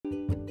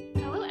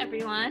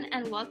everyone,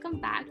 and welcome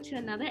back to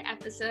another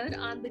episode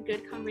on The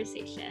Good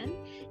Conversation.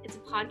 It's a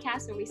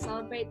podcast where we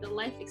celebrate the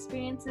life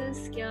experiences,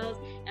 skills,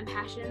 and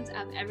passions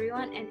of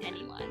everyone and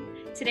anyone.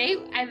 Today,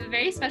 I have a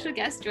very special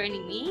guest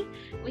joining me.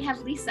 We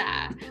have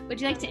Lisa.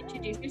 Would you like to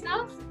introduce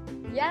yourself?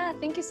 Yeah,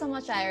 thank you so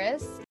much,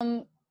 Iris.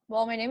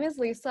 Well, my name is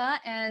Lisa,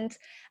 and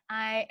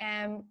I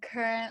am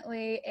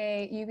currently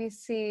a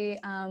UBC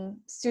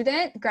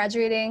student,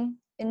 graduating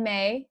in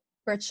May,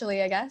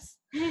 virtually, I guess.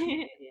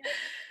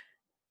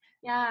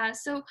 Yeah,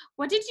 so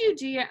what did you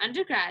do your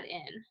undergrad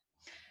in?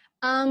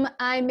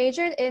 I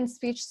majored in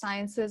speech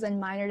sciences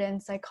and minored in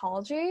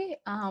psychology,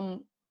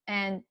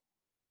 and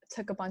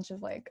took a bunch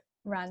of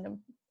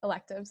random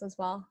electives as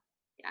well.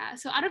 Yeah,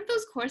 so out of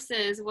those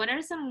courses, what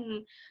are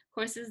some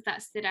courses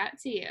that stood out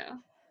to you?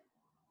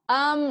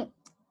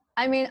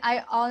 I mean,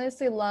 I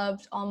honestly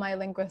loved all my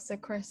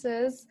linguistic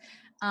courses,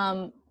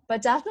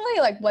 but definitely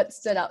what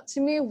stood out to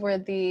me were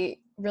the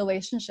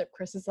relationship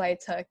courses that I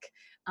took.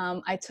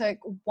 I took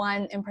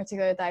one in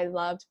particular that I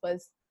loved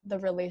was the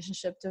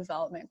relationship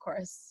development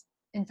course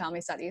in family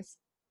studies.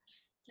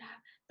 Yeah,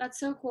 that's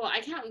so cool. I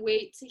can't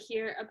wait to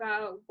hear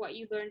about what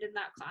you learned in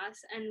that class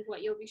and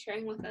what you'll be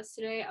sharing with us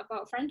today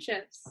about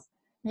friendships.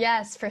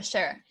 Yes, for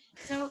sure.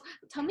 So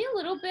tell me a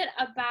little bit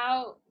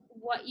about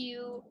what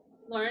you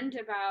learned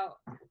about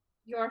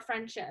your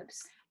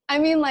friendships. I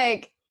mean,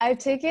 I've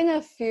taken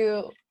a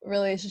few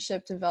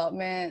relationship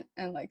development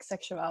and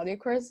sexuality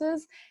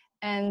courses,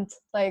 and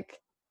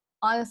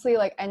honestly,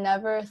 I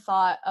never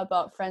thought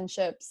about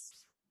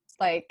friendships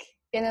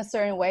in a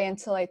certain way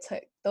until I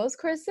took those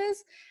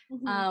courses.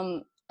 Mm-hmm.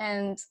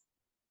 And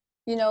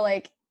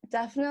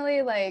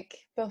definitely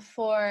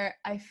before,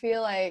 I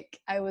feel like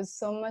I was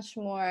so much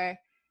more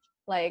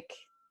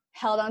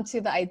held onto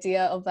the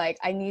idea of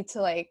I need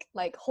to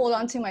hold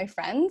on to my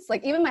friends,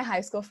 even my high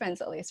school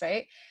friends at least,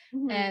 right?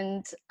 Mm-hmm.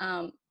 And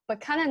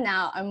but kind of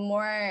now I'm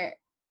more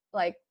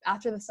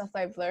after the stuff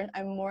that I've learned,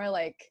 I'm more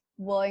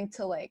willing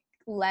to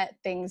let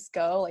things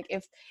go.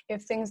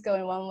 If things go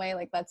in one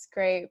way, that's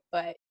great,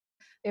 but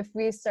if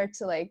we start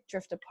to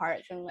drift apart,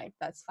 then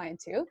that's fine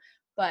too.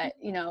 But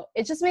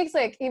it just makes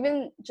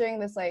even during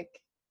this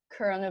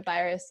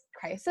coronavirus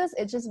crisis,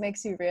 it just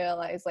makes you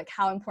realize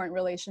how important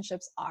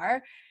relationships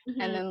are.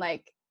 Mm-hmm. And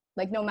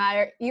then no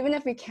matter, even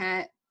if we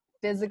can't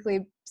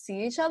physically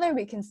see each other,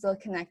 we can still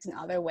connect in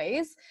other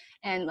ways,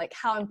 and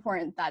how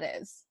important that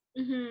is.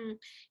 Mm-hmm.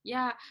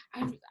 Yeah,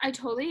 I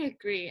totally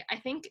agree. I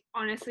think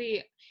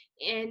honestly,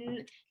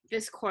 in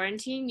this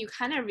quarantine, you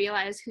kind of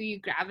realize who you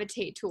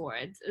gravitate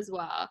towards as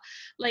well.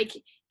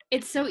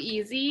 It's so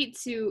easy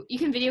you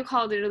can video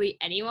call literally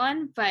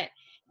anyone, but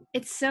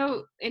it's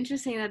so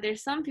interesting that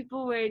there's some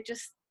people where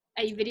just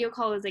a video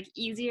call is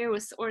easier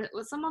or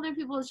with some other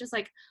people it's just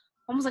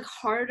almost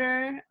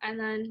harder, and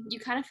then you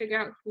kind of figure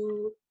out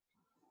who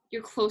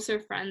your closer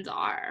friends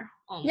are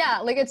almost.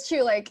 Yeah, it's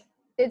true.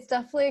 It's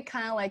definitely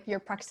kind of your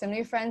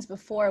proximity friends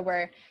before,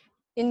 where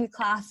in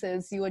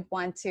classes you would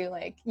want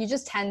to you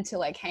just tend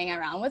to hang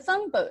around with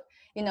them, but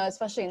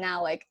especially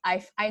now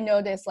I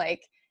notice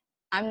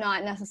I'm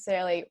not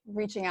necessarily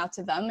reaching out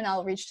to them, and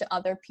I'll reach to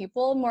other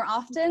people more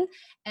often,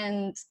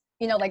 and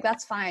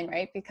that's fine,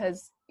 right?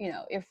 Because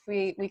if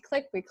we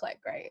click, we click,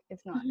 right?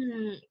 If not,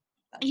 Mm-hmm.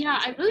 Yeah,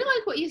 I really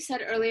like what you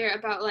said earlier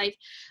about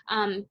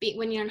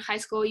when you're in high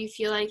school, you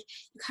feel like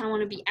you kind of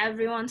want to be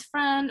everyone's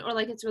friend, or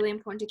it's really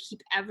important to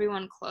keep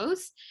everyone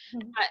close.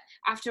 Mm-hmm. But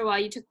after a while,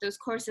 you took those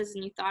courses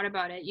and you thought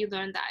about it, you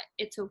learned that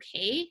it's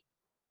okay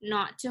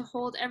not to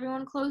hold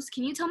everyone close.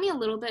 Can you tell me a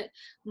little bit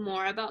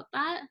more about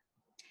that?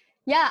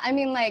 Yeah, I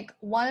mean,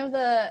 one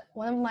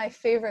of my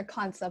favorite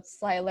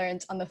concepts I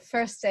learned on the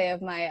first day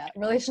of my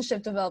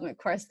relationship development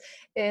course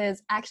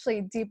is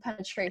actually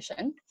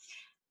depenetration.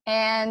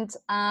 And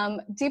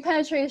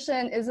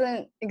depenetration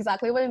isn't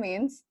exactly what it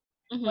means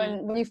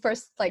Mm-hmm. when you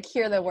first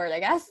hear the word, I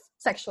guess,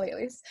 sexually at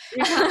least.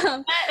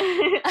 So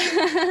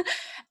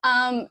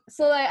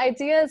the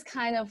idea is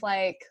kind of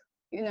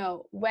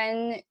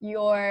when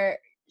you're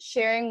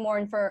sharing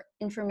more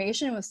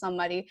information with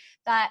somebody,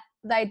 that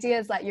the idea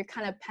is that you're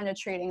kind of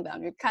penetrating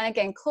them, you're kind of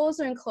getting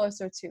closer and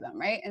closer to them,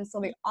 right? And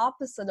so the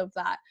opposite of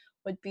that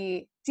would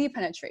be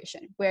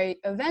depenetration, where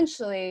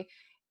eventually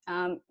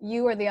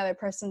you or the other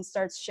person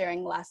starts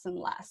sharing less and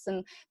less,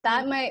 and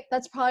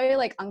that's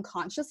probably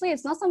unconsciously.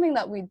 It's not something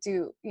that we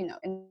do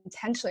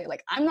intentionally.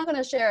 I'm not going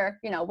to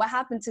share what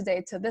happened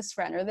today to this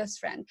friend or this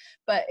friend,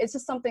 but it's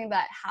just something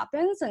that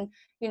happens, and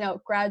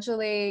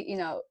gradually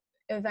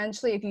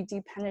eventually if you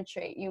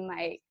depenetrate, you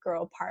might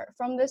grow apart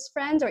from this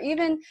friend. Or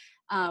even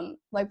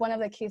one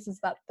of the cases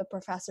that the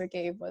professor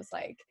gave was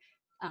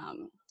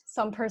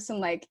some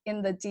person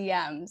in the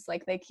DMs,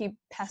 they keep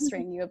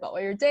pestering you about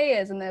what your day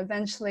is, and then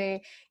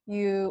eventually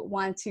you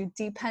want to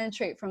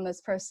depenetrate from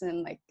this person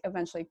and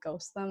eventually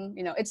ghost them.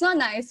 It's not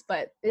nice,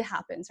 but it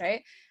happens,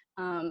 right?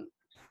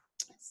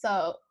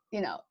 So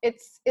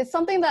it's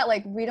something that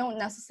we don't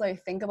necessarily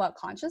think about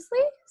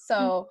consciously.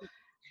 So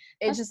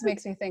it just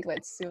makes me think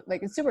it's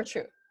super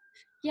true.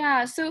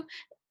 Yeah, so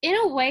in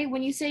a way,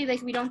 when you say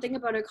like we don't think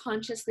about it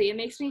consciously, it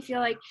makes me feel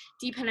like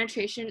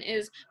depenetration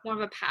is more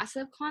of a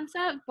passive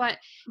concept. But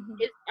Mhm.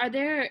 are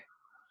there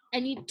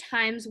any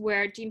times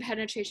where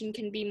depenetration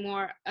can be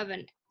more of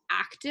an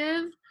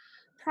active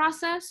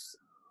process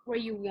where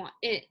you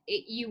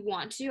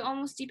want to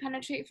almost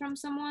depenetrate from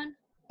someone?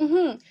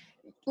 Mm-hmm.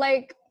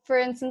 Like, for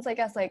instance, I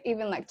guess like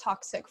even like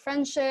toxic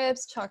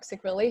friendships,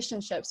 toxic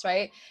relationships,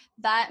 right?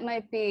 That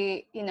might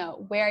be,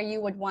 where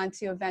you would want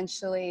to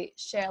eventually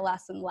share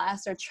less and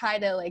less or try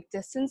to like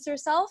distance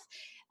yourself.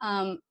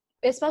 um,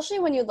 Especially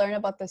when you learn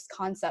about this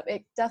concept,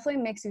 it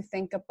definitely makes you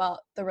think about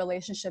the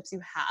relationships you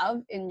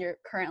have in your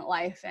current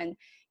life, and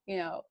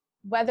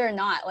whether or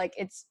not like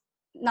it's,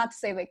 not to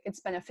say like it's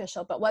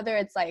beneficial, but whether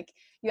it's like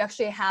you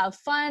actually have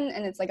fun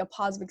and it's like a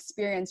positive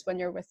experience when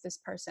you're with this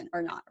person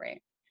or not,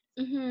 right?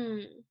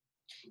 Mm-hmm.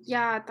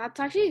 Yeah, that's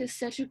actually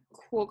such a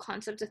cool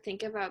concept to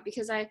think about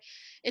because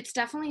it's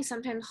definitely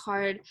sometimes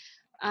hard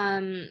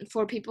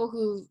for people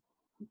who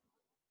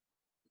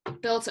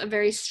built a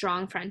very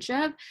strong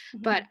friendship,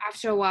 but Mhm.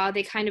 after a while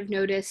they kind of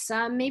notice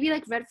some maybe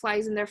like red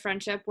flags in their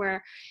friendship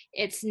where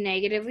it's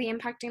negatively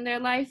impacting their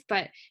life.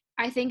 But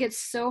I think it's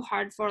so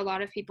hard for a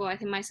lot of people, I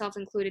think myself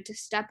included, to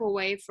step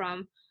away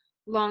from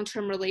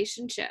long-term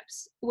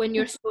relationships when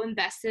you're so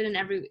invested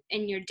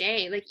in your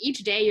day. Like each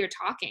day you're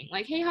talking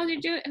like, hey, how's you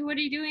doing, what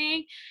are you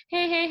doing,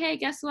 hey,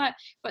 guess what?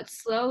 But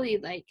slowly,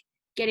 like,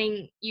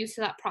 getting used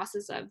to that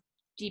process of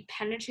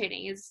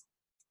depenetrating is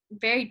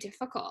very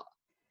difficult.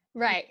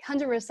 Right,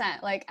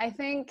 100%. Like, I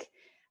think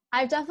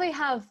I definitely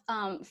have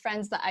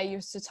friends that I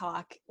used to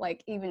talk,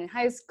 like, even in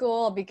high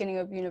school, beginning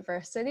of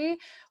university,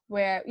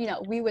 where,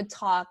 we would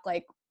talk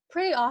like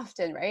pretty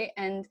often, right?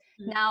 And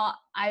now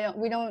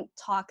we don't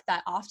talk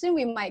that often.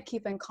 We might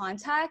keep in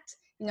contact,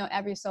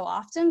 every so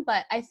often,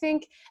 but I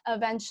think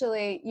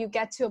eventually you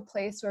get to a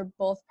place where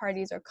both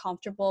parties are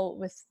comfortable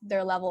with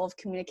their level of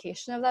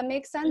communication, if that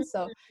makes sense.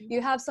 So Mhm.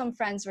 you have some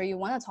friends where you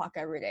want to talk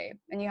every day,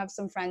 and you have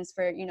some friends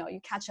where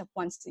you catch up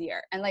once a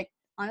year, and like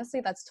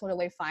honestly that's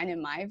totally fine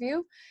in my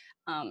view,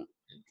 um,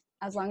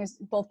 as long as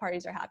both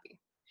parties are happy.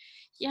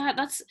 Yeah,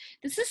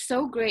 this is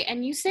so great.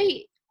 And you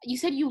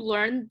said you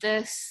learned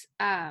this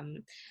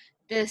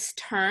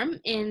term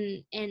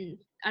in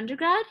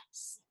undergrad?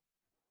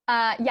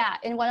 Yeah,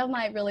 in one of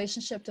my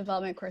relationship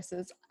development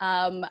courses,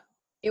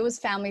 it was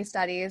family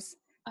studies,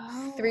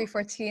 Oh,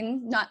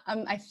 314, not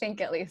I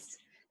think at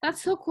least.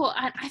 that's so cool.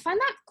 I find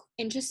that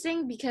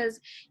interesting because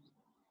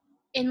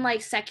in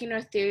like second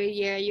or third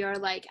year you're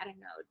like, I don't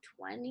know,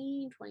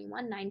 20,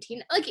 21,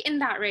 19, like in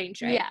that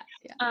range, right? Yeah,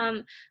 yeah.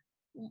 Um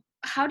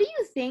how do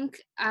you think,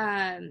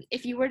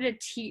 if you were to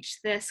teach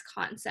this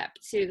concept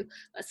to,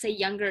 let's say,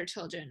 younger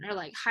children or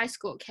like high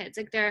school kids,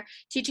 like they're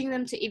teaching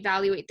them to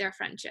evaluate their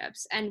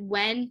friendships and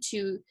when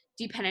to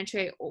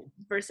depenetrate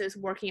versus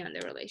working on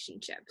their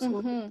relationships,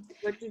 Mm-hmm.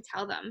 what do you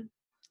tell them?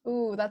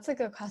 Ooh, that's a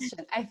good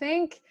question. I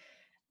think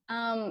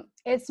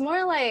it's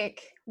more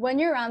like when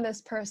you're around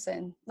this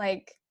person,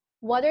 like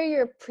what are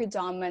your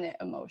predominant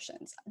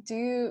emotions? Do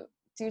you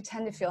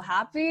tend to feel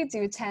happy? Do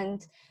you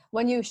tend,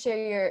 when you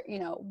share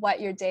your, what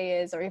your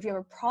day is, or if you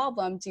have a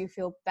problem, do you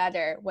feel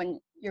better when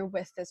you're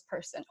with this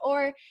person?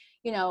 Or,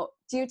 do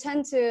you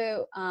tend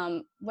to,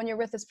 when you're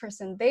with this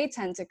person, they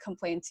tend to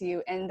complain to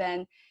you, and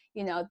then,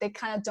 they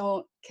kind of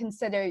don't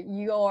consider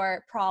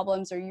your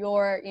problems or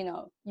your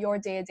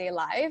day-to-day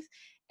life,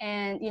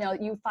 and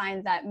you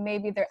find that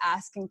maybe they're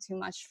asking too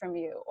much from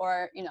you,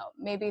 or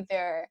maybe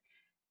they're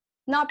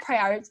not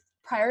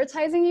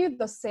prioritizing you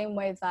the same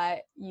way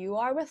that you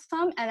are with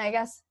them. And I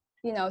guess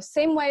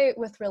same way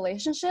with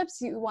relationships,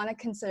 you want to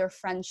consider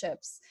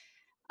friendships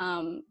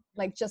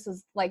like just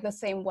as like the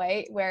same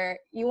way, where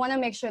you want to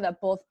make sure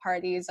that both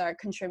parties are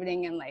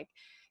contributing and like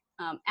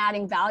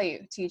adding value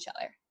to each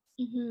other.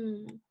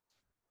 Hmm.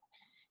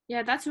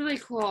 Yeah, that's really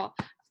cool.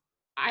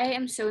 I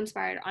am so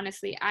inspired,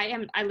 honestly. I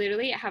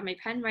literally have my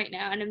pen right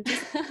now and I'm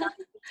just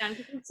done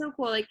because it's so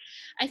cool. Like,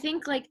 I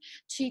think like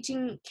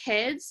teaching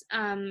kids,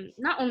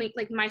 not only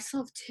like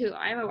myself too,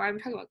 I'm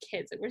talking about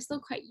kids, like we're still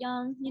quite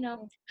young,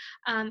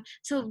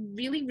 to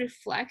really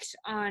reflect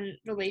on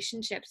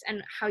relationships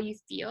and how you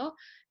feel,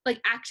 like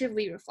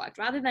actively reflect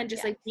rather than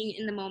just Yes. like being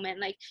in the moment.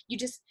 Like you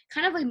just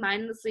kind of like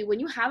mindlessly, when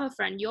you have a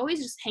friend, you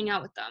always just hang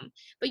out with them,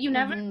 but you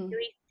never Mm-hmm.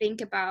 really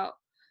think about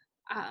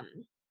um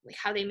like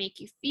how they make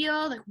you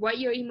feel, like what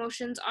your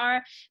emotions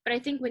are. But I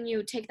think when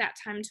you take that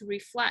time to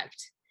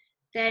reflect,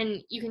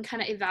 then you can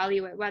kind of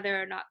evaluate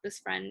whether or not this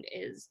friend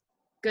is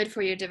good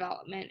for your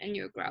development and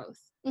your growth.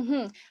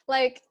 Mm-hmm.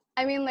 Like,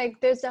 I mean,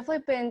 like, there's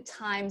definitely been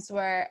times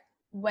where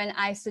when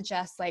I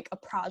suggest like a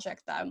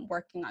project that I'm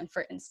working on,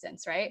 for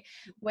instance, right,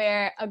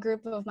 where a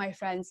group of my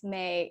friends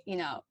may,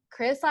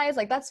 criticize,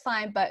 like, that's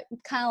fine, but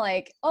kind of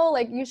like, oh,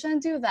 like, you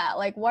shouldn't do that.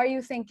 Like, what are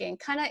you thinking?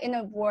 Kind of in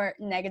a more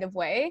negative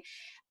way.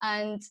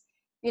 And,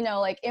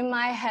 like in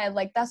my head,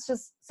 like, that's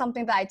just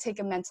something that I take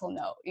a mental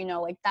note,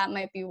 like that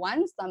might be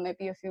once, that might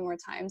be a few more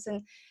times.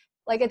 And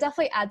like, it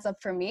definitely adds up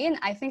for me. And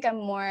I think I'm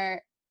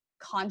more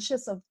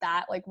conscious of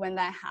that, like when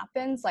that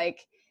happens,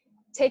 like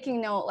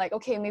taking note, like,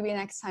 okay, maybe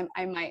next time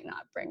I might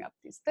not bring up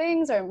these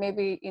things, or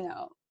maybe,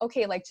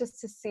 okay, like just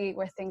to see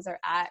where things are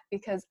at,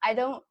 because I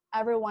don't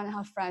ever want to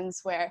have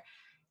friends where,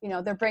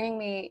 they're bringing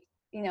me,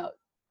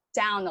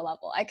 down a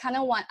level.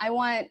 I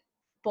want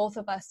both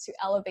of us to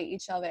elevate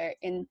each other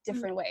in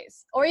different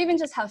ways, or even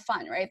just have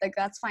fun, right? Like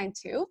that's fine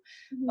too.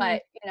 Mm-hmm.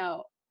 But,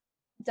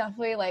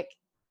 definitely like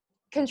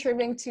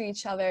contributing to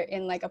each other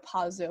in like a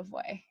positive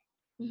way.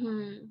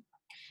 Mm-hmm.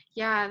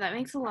 Yeah, that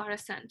makes a lot of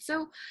sense.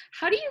 So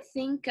how do you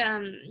think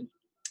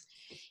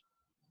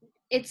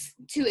it's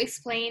to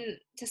explain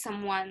to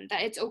someone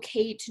that it's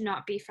okay to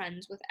not be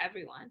friends with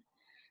everyone?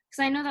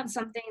 Because I know that's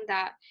something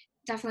that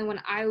definitely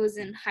when I was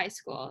in high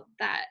school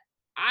that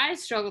I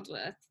struggled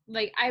with.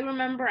 Like I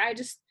remember I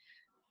just,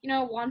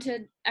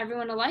 wanted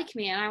everyone to like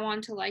me and I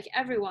wanted to like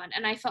everyone.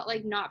 And I felt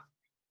like not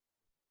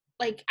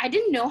like I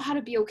didn't know how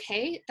to be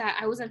okay that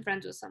I wasn't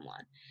friends with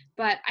someone.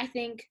 But I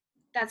think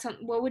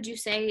what would you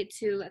say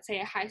to, let's say,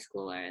 a high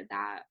schooler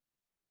that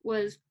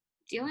was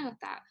dealing with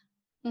that?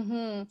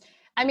 Mm-hmm.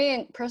 I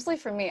mean, personally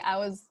for me, I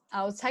was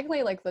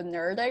technically like the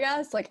nerd, I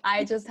guess. Like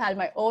I just had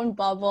my own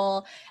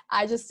bubble.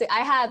 I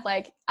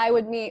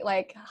would meet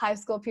like high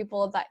school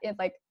people that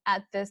like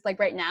at this like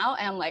right now,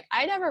 and I'm like,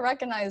 I never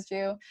recognized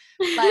you,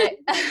 but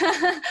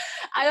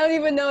I don't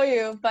even know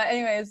you. But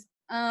anyways,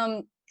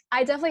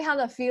 I definitely have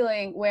that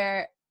feeling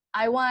where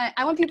I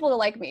want people to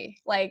like me.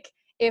 Like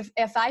if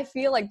I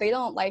feel like they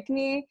don't like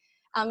me,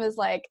 I'm just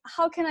like,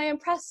 how can I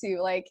impress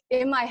you? Like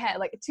in my head,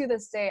 like to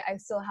this day, I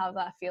still have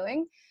that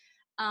feeling.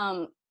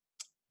 Um,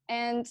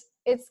 and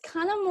it's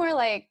kind of more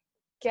like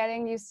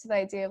getting used to the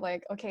idea of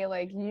like, okay,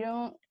 like you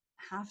don't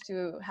have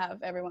to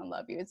have everyone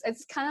love you.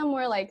 It's kind of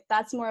more like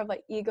that's more of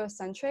like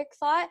egocentric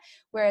thought,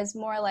 whereas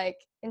more like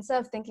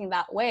instead of thinking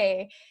that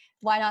way,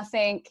 why not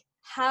think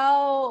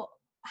how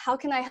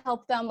can I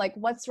help them? Like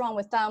what's wrong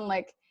with them?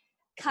 Like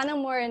kind of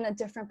more in a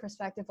different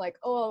perspective, like,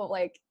 oh,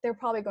 like they're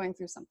probably going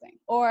through something,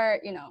 or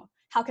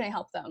how can I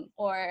help them?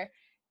 Or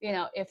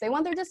if they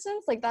want their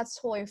distance, like that's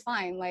totally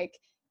fine. Like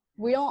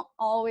we don't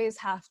always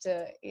have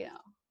to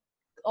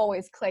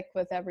always click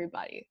with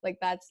everybody. Like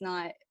that's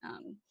not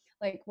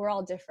like we're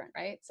all different,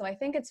 right? So I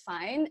think it's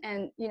fine.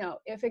 And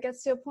if it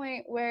gets to a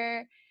point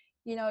where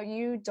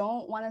you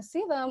don't want to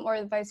see them,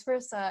 or vice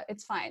versa,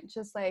 it's fine.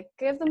 Just like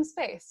give them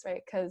space,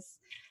 right? Because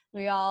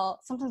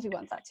sometimes we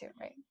want that too,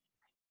 right?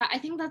 I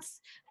think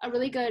that's a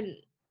really good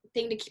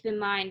thing to keep in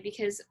mind,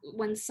 because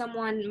when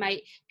someone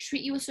might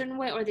treat you a certain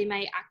way, or they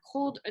might act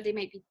cold, or they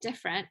might be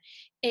different,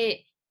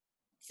 it's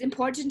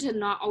important to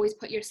not always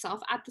put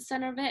yourself at the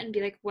center of it and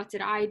be like, what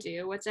did I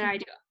do? What did I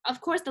do? Of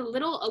course, a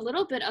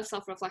little bit of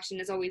self-reflection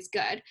is always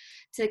good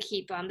to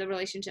keep the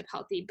relationship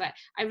healthy. But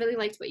I really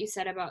liked what you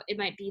said about it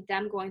might be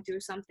them going through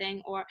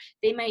something, or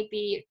they might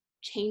be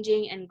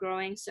changing and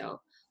growing. So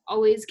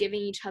always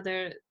giving each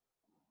other,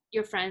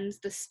 your friends,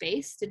 the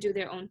space to do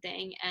their own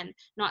thing and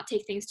not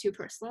take things too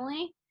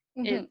personally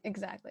is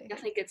Exactly.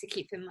 definitely good to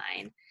keep in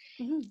mind.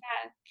 Mm-hmm.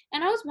 Yeah.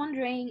 And I was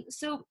wondering,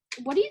 so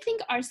what do you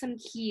think are some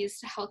keys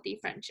to healthy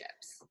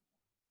friendships?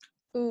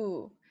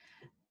 Ooh,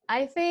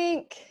 I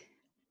think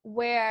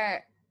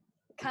where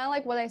kind of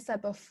like what I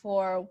said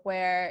before,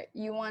 where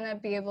you want to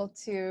be able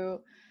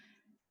to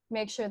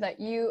make sure that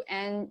you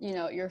and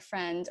your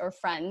friend or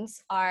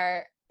friends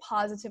are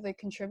positively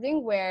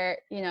contributing, where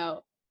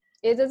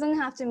it doesn't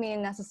have to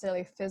mean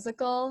necessarily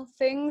physical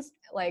things,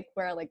 like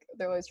where like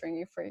they're always bringing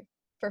you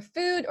for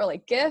food or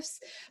like gifts,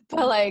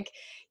 but like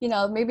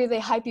maybe they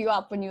hype you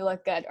up when you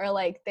look good, or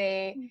like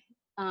they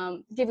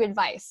give you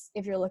advice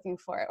if you're looking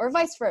for it, or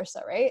vice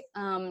versa, right?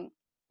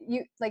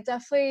 You like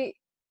definitely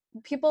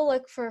people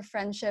look for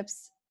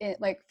friendships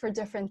like for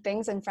different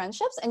things in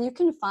friendships, and you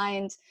can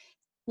find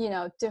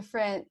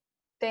different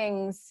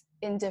things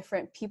in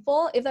different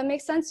people, if that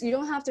makes sense. You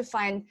don't have to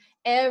find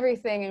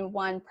everything in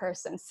one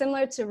person.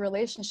 Similar to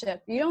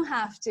relationship, you don't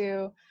have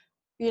to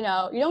you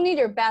don't need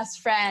your best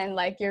friend,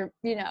 like your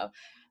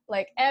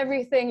like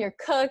everything, your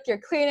cook, your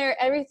cleaner,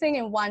 everything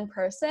in one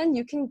person.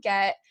 You can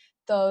get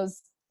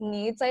those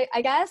needs,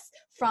 I guess,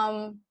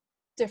 from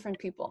different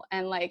people.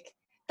 And like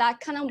that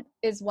kind of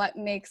is what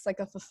makes like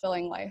a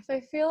fulfilling life, I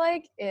feel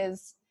like,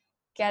 is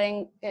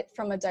getting it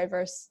from a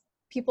diverse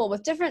people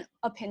with different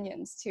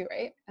opinions too,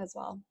 right, as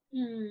well.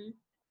 Hmm.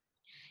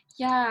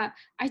 Yeah,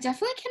 I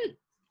definitely can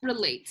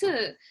relate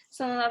to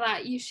some of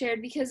that you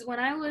shared, because when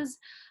I was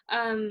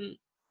um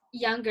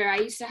younger, I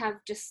used to have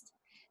just,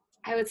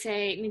 I would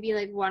say, maybe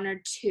like one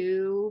or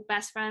two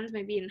best friends,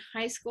 maybe in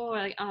high school or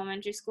like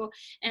elementary school.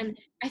 And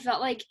I felt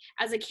like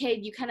as a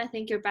kid, you kind of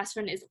think your best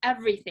friend is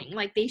everything.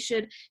 Like they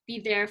should be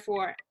there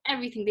for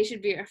everything. They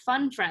should be your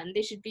fun friend.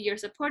 They should be your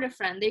supportive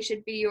friend. They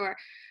should be your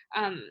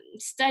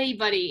study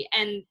buddy.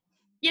 And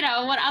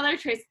what other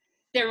traits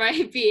there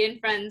might be in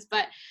friends.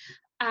 But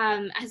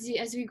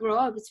as we grow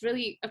up, it's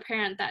really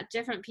apparent that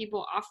different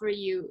people offer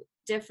you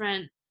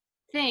different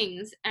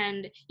things,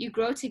 and you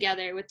grow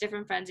together with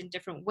different friends in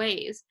different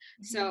ways.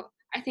 So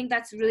I think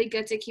that's really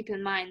good to keep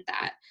in mind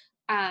that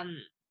um,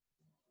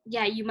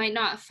 yeah, you might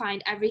not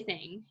find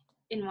everything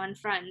in one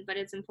friend, but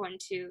it's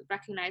important to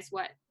recognize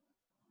what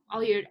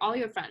all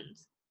your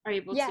friends are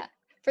able to. Yeah,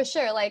 for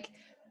sure. Like,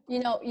 you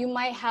know, you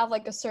might have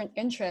like a certain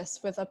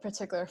interest with a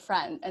particular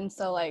friend. And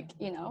so like,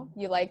 you know,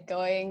 you like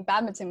going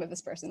badminton with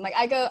this person. Like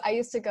I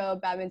used to go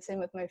badminton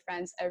with my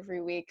friends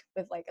every week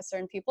with like a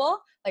certain people,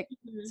 like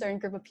Mhm. certain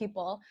group of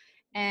people.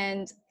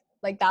 And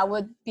like that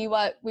would be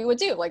what we would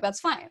do. Like that's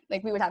fine.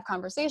 Like we would have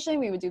conversation,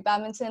 we would do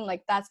badminton,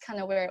 like that's kind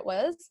of where it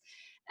was.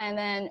 And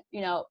then,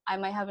 you know, I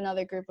might have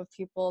another group of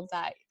people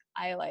that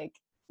I like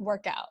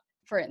work out,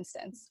 for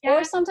instance, or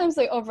Yeah, sometimes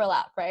they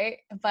overlap, right?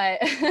 But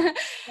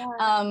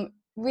yeah.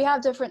 we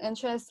have different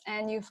interests,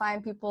 and you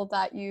find people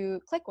that you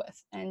click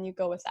with and you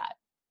go with that.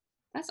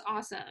 That's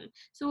awesome.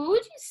 So, what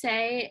would you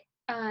say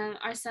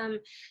are some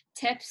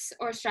tips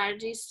or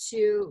strategies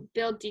to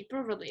build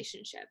deeper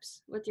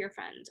relationships with your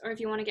friends, or if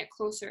you want to get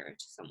closer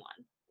to someone?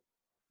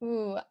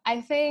 Ooh,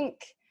 I think,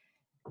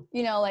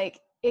 you know, like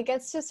it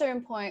gets to a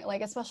certain point,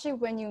 like especially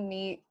when you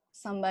meet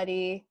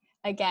somebody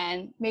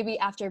again, maybe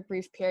after a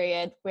brief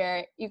period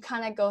where you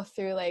kind of go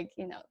through like,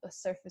 you know, the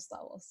surface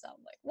level stuff,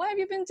 like what have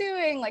you been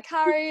doing? Like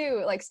how are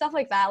you? Like stuff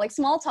like that, like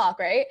small talk,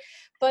 right?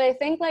 But I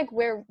think like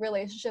where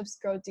relationships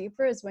grow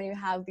deeper is when you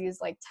have these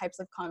like types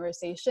of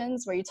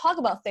conversations where you talk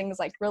about things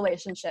like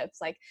relationships,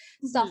 like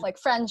stuff Mhm. like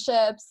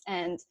friendships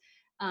and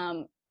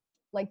um,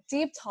 like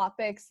deep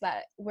topics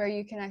that where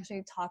you can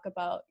actually talk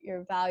about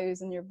your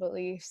values and your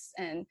beliefs,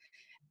 and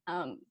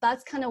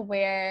that's kind of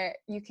where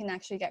you can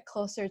actually get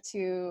closer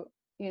to,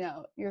 you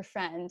know, your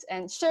friend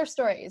and share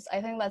stories.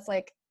 I think that's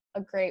like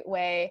a great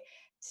way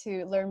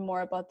to learn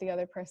more about the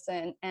other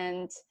person.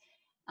 And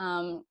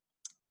um,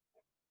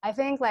 I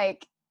think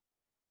like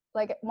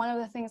one of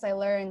the things I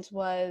learned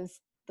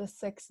was the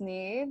 6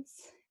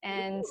 needs.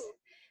 And Ooh.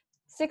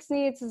 6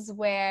 needs is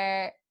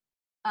where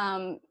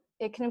um,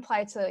 it can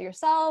apply to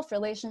yourself,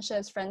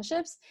 relationships,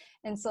 friendships.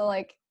 And so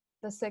like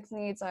the 6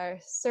 needs are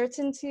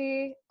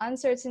certainty,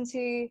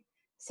 uncertainty,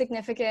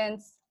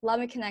 significance, love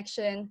and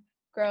connection,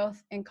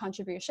 growth, and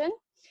contribution.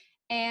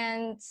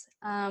 And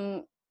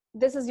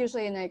this is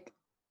usually in like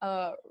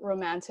a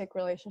romantic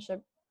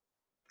relationship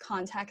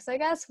context, I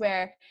guess,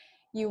 where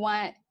you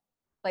want,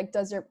 like,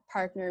 does your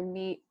partner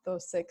meet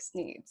those 6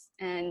 needs?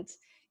 And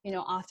you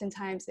know,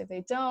 oftentimes if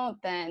they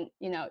don't, then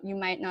you know, you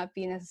might not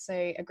be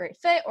necessarily a great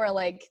fit, or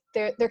like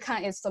there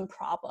kind of is some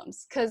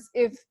problems. Because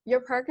if your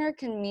partner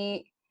can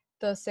meet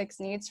those 6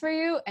 needs for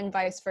you and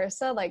vice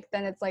versa, like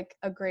then it's like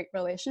a great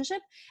relationship.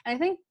 And I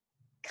think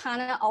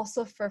kind of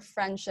also for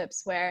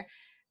friendships where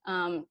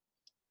um,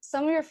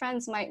 some of your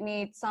friends might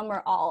meet some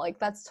or all, like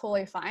that's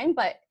totally fine,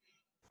 but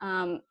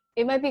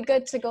it might be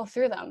good to go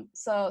through them.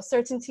 So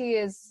certainty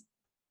is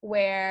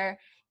where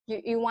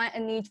you want a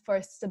need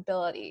for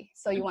stability.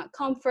 So you want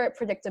comfort,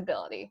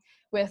 predictability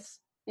with,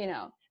 you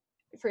know,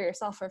 for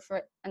yourself or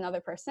for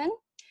another person.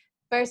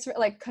 Versus,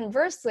 like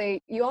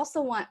conversely, you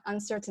also want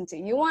uncertainty.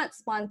 You want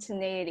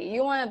spontaneity.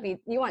 You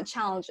want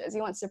challenges.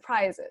 You want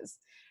surprises,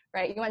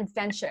 right? You want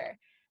adventure.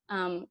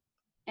 Um,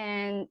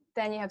 and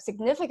then you have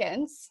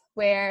significance,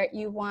 where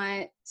you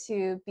want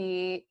to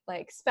be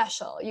like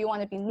special. You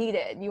want to be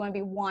needed. You want to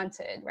be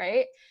wanted,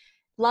 right?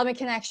 Love and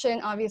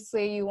connection,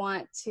 obviously you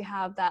want to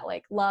have that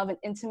like love and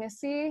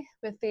intimacy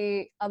with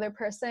the other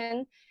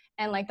person,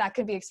 and like that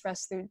could be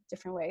expressed through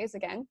different ways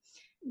again.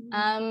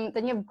 Mhm.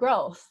 Then you have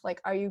growth,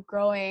 like are you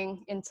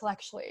growing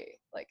intellectually,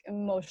 like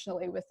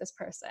emotionally with this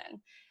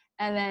person?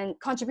 And then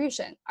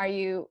contribution, are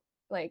you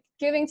like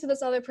giving to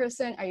this other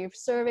person? Are you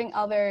serving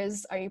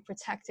others? Are you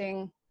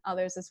protecting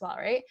others as well,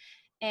 right?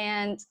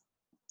 And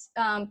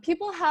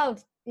people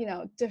have, you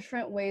know,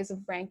 different ways of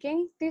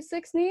ranking these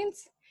 6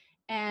 needs.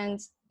 And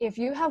if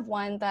you have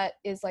one that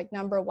is like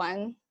number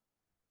one,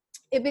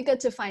 it'd be good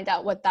to find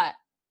out what that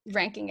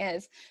ranking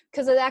is,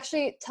 because it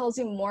actually tells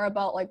you more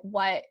about like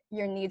what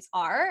your needs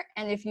are.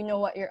 And if you know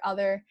what your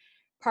other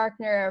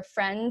partner or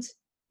friend,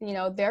 you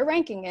know, their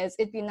ranking is,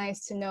 it'd be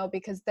nice to know,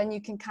 because then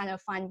you can kind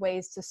of find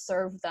ways to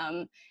serve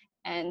them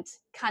and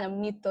kind of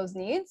meet those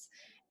needs.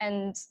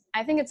 And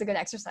I think it's a good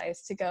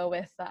exercise to go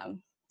with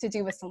to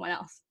do with someone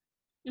else.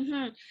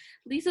 Mhm.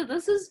 Lisa,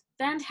 this is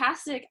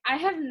fantastic. I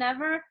have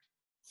never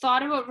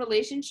thought about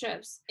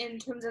relationships in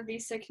terms of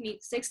these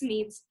six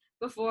needs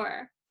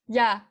before.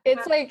 Yeah,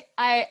 it's like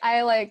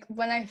I like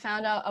when I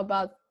found out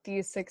about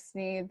these 6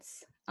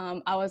 needs,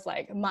 I was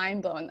like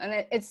mind blown,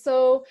 and it's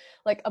so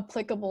like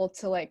applicable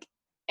to like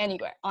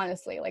anywhere,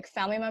 honestly, like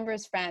family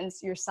members,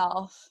 friends,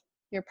 yourself,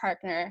 your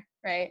partner,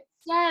 right?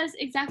 Yes,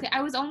 exactly.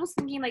 I was almost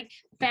thinking like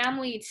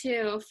family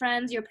too,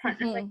 friends, your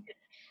partner. Like Mm-hmm.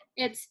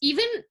 it's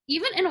even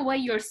in a way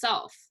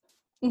yourself.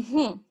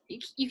 Mm-hmm.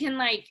 You can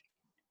like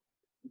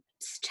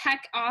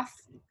check off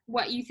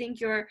what you think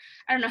your,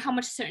 I don't know, how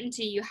much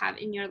certainty you have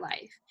in your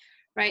life,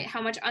 right?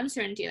 How much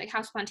uncertainty, like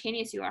how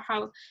spontaneous you are,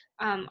 how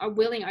are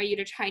willing are you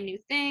to try new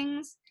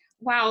things.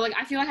 Wow, like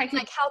I feel like I could.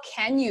 Like how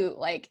can you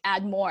like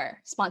add more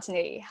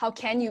spontaneity? How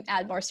can you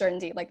add more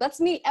certainty? Like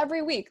let's meet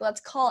every week, let's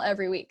call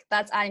every week,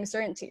 that's adding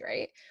certainty,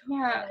 right? Or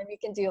Yeah. then we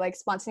can do like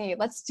spontaneity,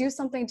 let's do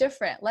something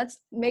different, let's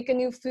make a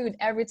new food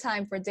every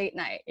time for date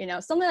night, you know,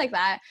 something like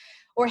that.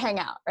 Or hang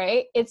out,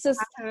 right? It's just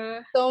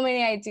uh, so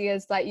many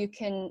ideas that you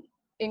can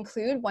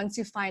include once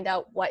you find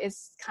out what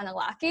is kind of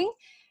lacking.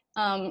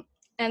 And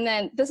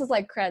then this is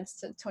like creds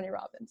to Tony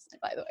Robbins,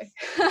 by the way.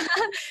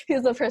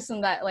 He's the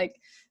person that like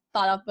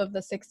thought up of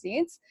the 6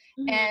 needs.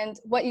 Mm-hmm. And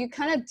what you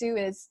kind of do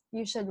is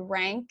you should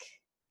rank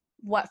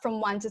what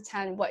from 1 to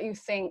 10, what you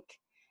think,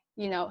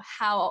 you know,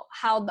 how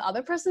the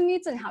other person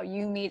needs and how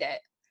you need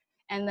it.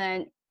 And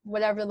then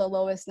whatever the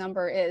lowest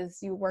number is,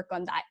 you work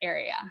on that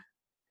area.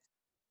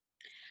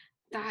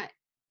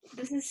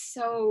 This is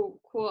so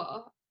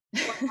cool.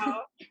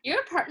 Wow.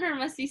 Your partner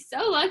must be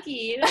so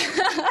lucky.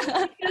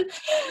 I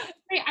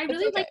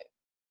really okay. like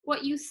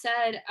what you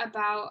said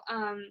about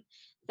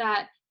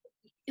that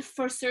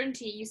for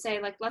certainty you say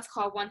like let's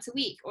call once a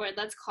week or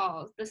let's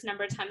call this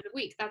number of times a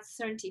week. That's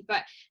certainty.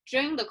 But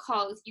during the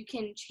calls you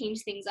can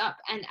change things up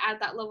and add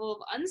that level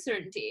of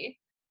uncertainty.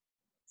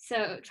 So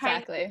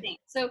Exactly.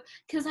 So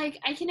because I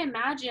can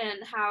imagine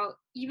how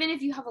even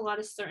if you have a lot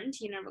of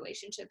certainty in a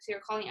relationship, so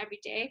you're calling every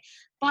day,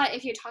 but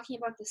if you're talking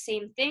about the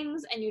same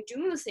things and you're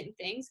doing the same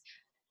things,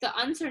 the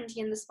uncertainty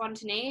and the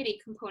spontaneity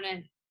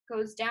component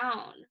goes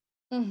down.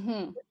 Mm-hmm.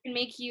 It can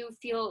make you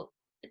feel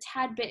a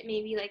tad bit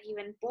maybe like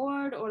even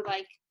bored or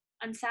like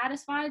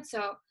unsatisfied.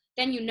 So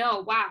then you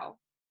know, wow,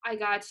 I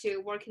got to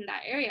work in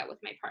that area with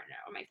my partner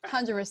or my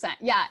friend. 100%.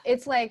 Yeah,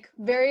 it's like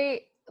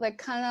very like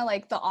kind of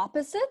like the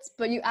opposites,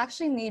 but you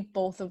actually need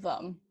both of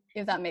them,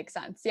 if that makes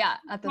sense. Yeah,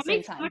 at the That same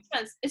makes so time. much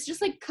sense. It's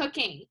just like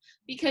cooking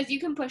because you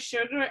can put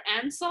sugar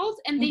and salt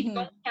and they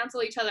don't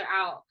cancel each other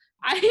out.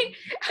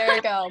 There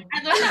you go.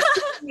 I learned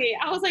that quickly.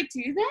 I was like,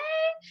 do they?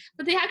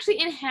 But they actually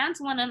enhance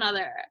one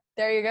another.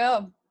 There you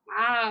go.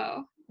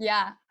 Wow.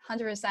 Yeah,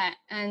 100%.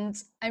 And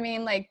I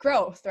mean, like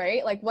growth,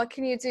 right? Like what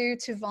can you do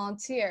to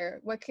volunteer?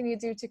 What can you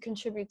do to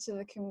contribute to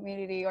the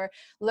community or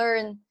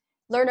learn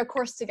a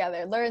course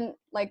together, learn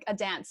like a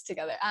dance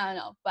together? I don't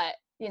know, but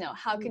you know,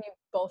 how can you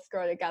both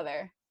grow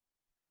together?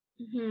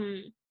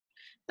 Mm-hmm.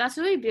 That's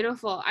really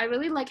beautiful. I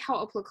really like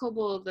how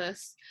applicable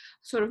this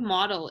sort of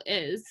model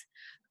is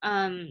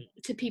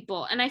to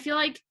people. And I feel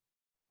like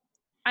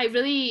I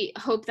really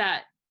hope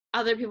that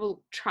other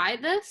people try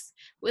this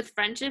with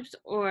friendships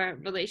or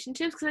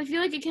relationships because I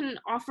feel like it can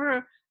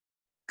offer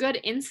good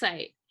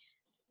insight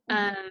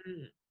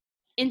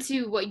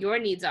into what your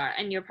needs are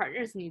and your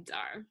partner's needs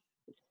are.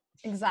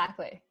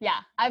 Exactly. Yeah,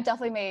 I've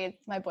definitely made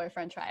my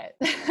boyfriend try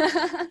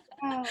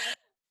it.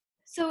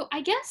 So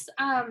I guess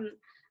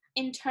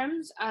in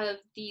terms of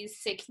these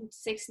six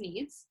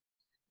needs,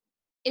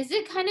 is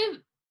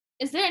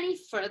there any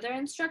further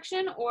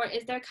instruction or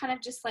is there kind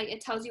of just like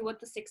it tells you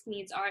what the 6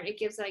 needs are, it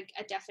gives like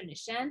a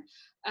definition,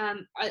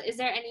 is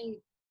there any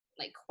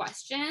like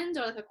questions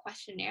or like a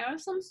questionnaire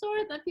of some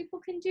sort that people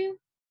can do?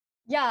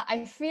 Yeah,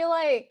 I feel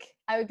like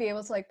I would be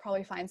able to like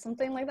probably find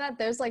something like that.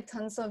 There's like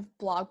tons of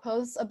blog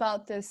posts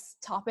about this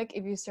topic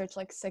if you search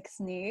like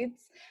 6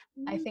 needs.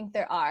 I think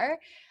there are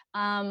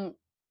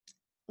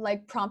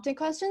like prompting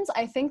questions.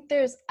 I think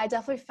I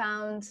definitely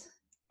found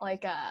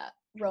like a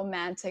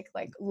romantic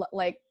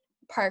like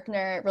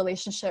partner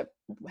relationship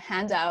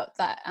handout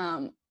that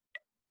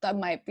that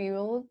might be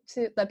able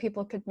to that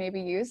people could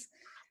maybe use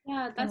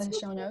Yeah, in that's the so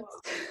show cool.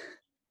 notes.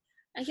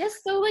 I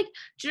guess so, like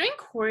during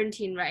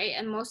quarantine, right?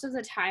 And most of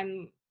the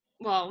time,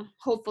 well,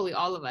 hopefully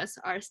all of us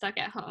are stuck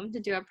at home to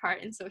do our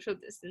part in social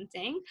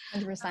distancing.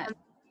 100%.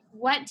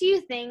 What do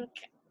you think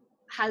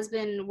has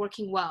been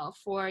working well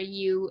for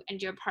you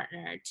and your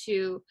partner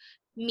to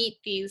meet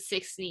these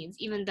 6 needs,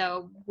 even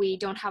though we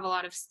don't have a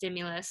lot of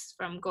stimulus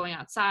from going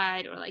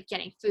outside or like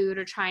getting food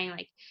or trying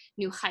like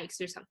new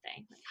hikes or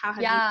something? Like, how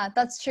have Yeah,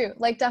 that's true.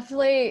 Like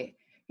definitely,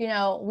 you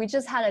know, we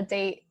just had a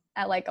date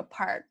at like a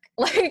park,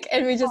 like,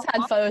 and we just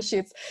had photo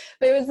shoots,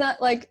 but it was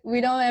not like, we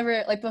don't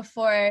ever, like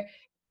before,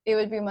 it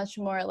would be much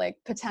more like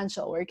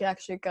potential where you could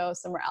actually go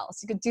somewhere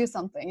else. You could do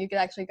something. You could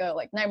actually go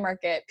like night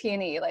market,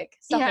 P&E, like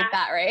stuff like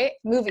that, right?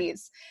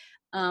 Movies.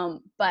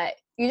 But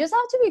you just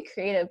have to be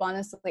creative,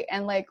 honestly.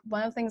 And like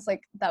one of the things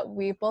like that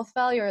we both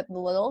value are the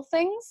little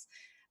things.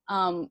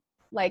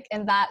 Like,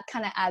 and that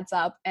kind of adds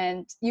up,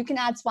 and you can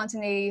add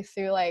spontaneity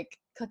through like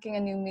cooking a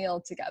new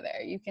meal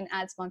together. You can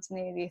add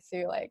spontaneity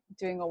through like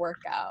doing a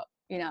workout,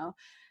 you know,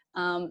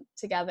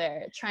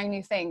 together, trying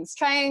new things,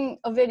 trying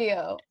a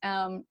video,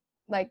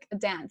 like a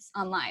dance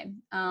online.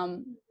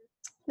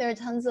 There are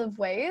tons of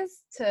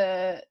ways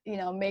to, you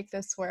know, make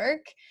this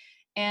work.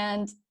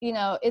 And, you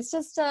know, it's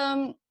just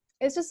a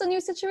new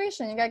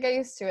situation. You gotta get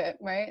used to it,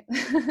 right?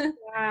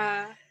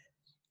 Yeah,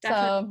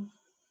 definitely.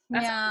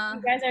 So yeah.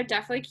 You guys are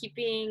definitely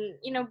keeping,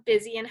 you know,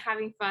 busy and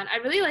having fun. I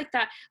really like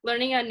that,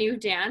 learning a new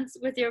dance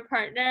with your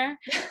partner.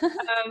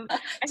 I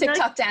feel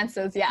TikTok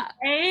dances, yeah.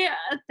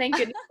 thank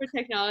goodness for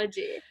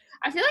technology.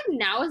 I feel like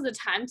now is the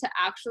time to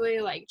actually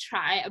like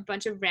try a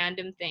bunch of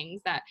random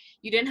things that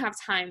you didn't have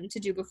time to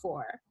do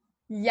before.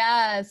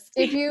 Yes.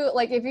 If you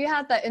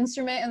have that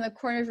instrument in the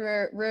corner of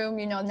your room,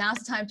 you know, now's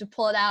the time to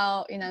pull it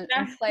out, you know,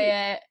 and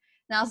play it.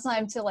 Now's the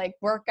time to like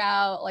work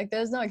out. Like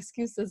there's no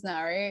excuses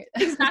now, right?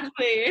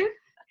 Exactly.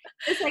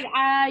 It's like,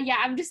 yeah,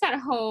 I'm just at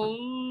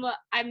home.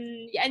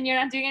 And you're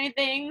not doing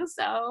anything,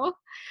 so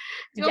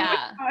do you want to work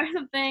out or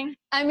something?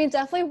 I mean,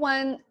 definitely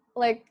one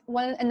like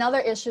another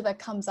issue that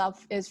comes up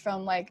is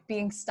from like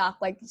being stuck,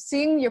 like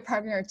seeing your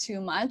partner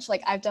too much.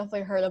 Like I've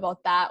definitely heard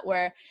about that,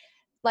 where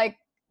like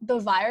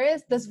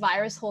this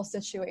virus whole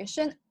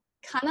situation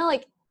kind of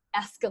like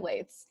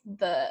escalates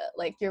the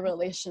like your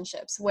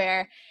relationships,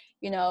 where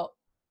you know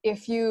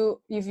if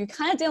you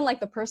kind of didn't like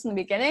the person in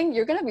the beginning,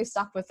 you're gonna be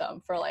stuck with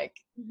them for like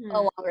a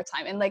Mm-hmm. longer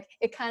time, and like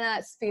it kind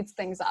of speeds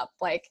things up,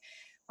 like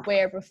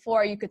where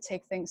before you could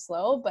take things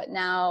slow, but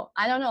now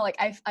I don't know, like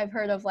I've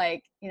heard of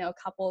like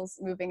couples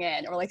moving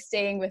in or like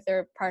staying with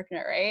their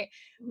partner, right?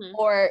 Mm-hmm.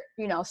 Or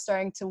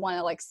starting to want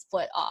to like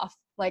split off.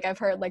 Like I've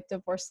heard like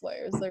divorce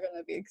lawyers, they're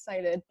gonna be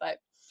excited, but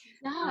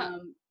Yeah,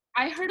 um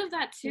I heard of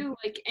that too.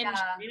 Like in yeah.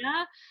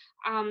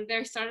 China,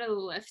 they started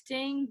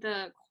lifting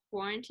the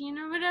quarantine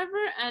or whatever.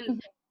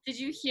 And did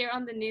you hear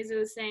on the news it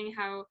was saying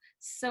how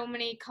so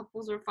many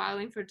couples were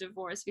filing for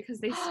divorce because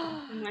they spent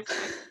too much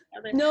time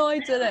together? No, I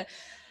didn't.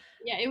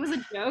 Yeah, it was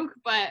a joke,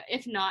 but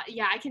if not,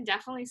 yeah, I can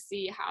definitely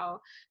see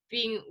how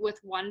being with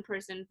one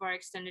person for an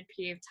extended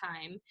period of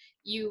time,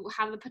 you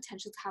have the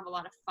potential to have a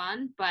lot of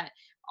fun, but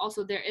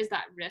also there is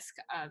that risk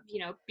of,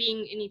 being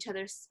in each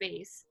other's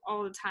space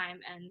all the time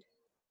and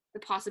the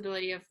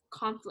possibility of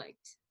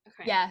conflict.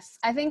 Okay. Yes,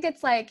 I think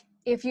it's like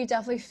if you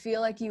definitely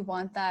feel like you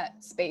want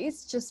that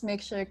space, just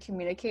make sure to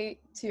communicate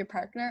to your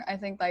partner. I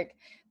think like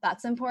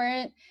that's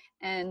important,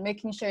 and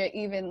making sure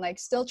even like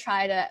still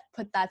try to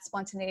put that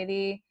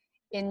spontaneity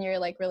in your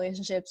like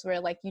relationships, where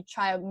like you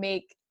try to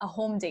make a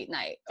home date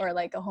night or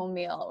like a home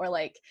meal, or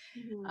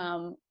Mm-hmm.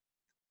 um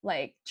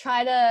like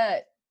try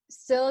to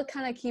still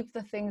kind of keep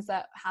the things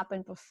that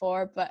happened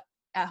before but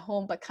at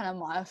home, but kind of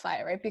modify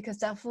it, right? Because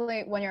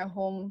definitely when you're at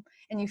home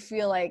and you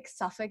feel like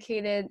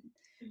suffocated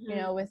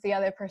Mm-hmm. with the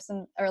other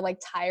person, or like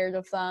tired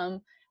of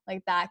them,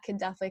 like that can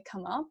definitely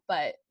come up,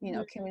 but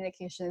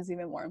communication is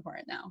even more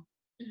important now.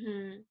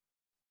 Mm-hmm.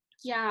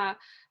 Yeah,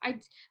 I,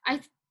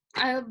 I,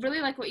 I really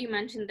like what you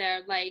mentioned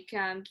there, like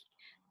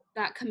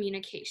that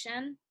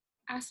communication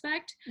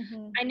aspect.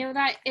 Hmm. I know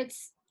that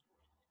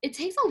it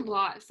takes a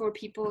lot for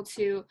people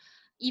to,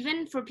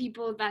 even for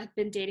people that have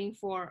been dating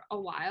for a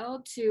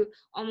while, to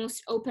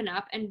almost open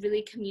up and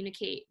really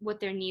communicate what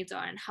their needs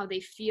are and how they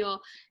feel,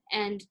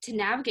 and to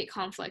navigate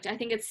conflict. I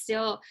think it's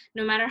still,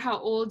 no matter how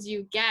old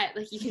you get,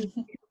 like you can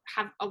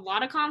have a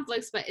lot of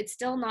conflicts, but it's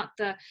still not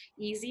the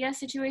easiest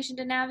situation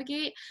to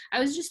navigate. I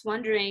was just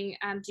wondering,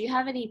 do you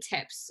have any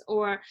tips,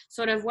 or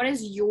sort of what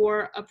is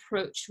your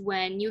approach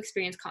when you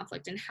experience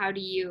conflict, and how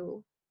do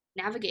you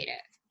navigate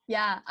it?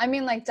 Yeah, I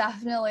mean, like,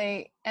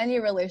 definitely any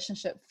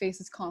relationship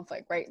faces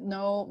conflict, right?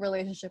 No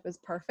relationship is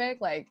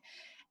perfect. Like,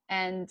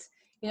 and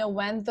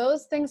when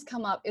those things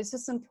come up, it's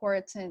just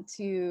important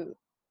to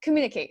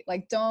communicate.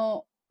 Like,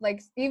 don't,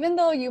 like, even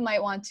though you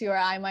might want to, or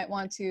I might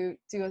want to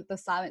do the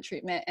silent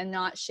treatment and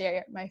not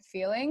share my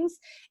feelings,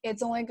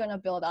 it's only going to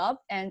build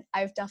up. And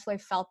I've definitely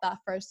felt that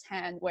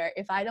firsthand, where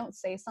if I don't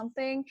say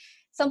something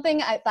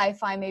I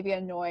find maybe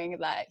annoying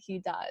that he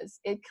does,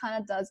 it kind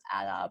of does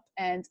add up,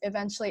 and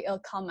eventually it'll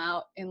come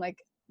out in like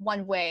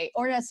one way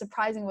or in a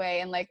surprising way,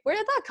 and like, where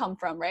did that come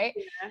from, right?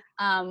 Yeah.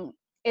 um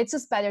it's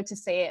just better to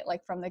say it like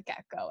from the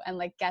get-go and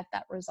like get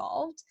that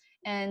resolved,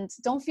 and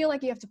don't feel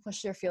like you have to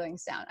push your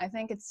feelings down. I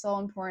think it's so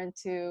important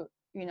to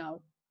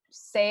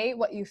say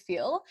what you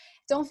feel.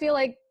 Don't feel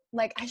like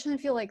I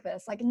shouldn't feel like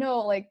this, like, no,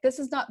 like this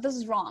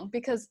is wrong,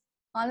 because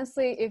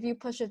honestly, if you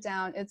push it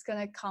down, it's going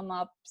to come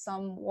up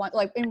somewhat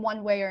like in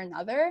one way or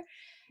another.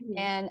 Mhm.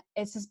 And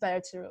it's just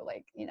better to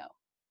like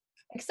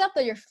accept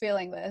that you're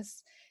feeling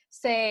this.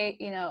 Say,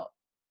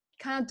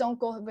 kind of don't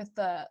go with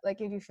the, like,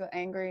 if you feel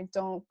angry,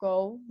 don't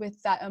go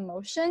with that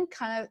emotion.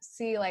 Kind of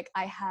see like,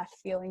 I have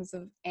feelings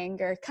of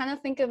anger, kind of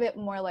think of it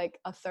more like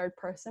a third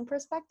person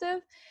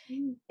perspective.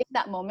 Mm. In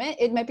that moment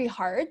it might be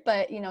hard,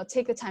 but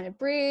take the time to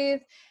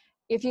breathe.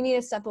 If you need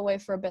to step away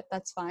for a bit,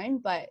 that's fine,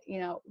 but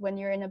when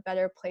you're in a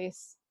better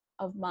place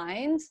of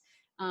mind,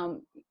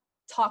 um,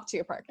 talk to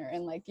your partner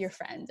and like your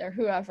friend or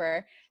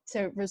whoever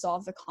to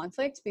resolve the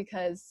conflict,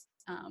 because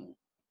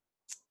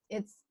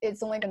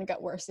it's only going to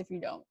get worse if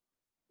you don't.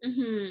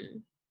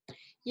 Mhm.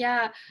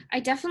 Yeah, I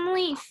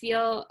definitely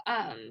feel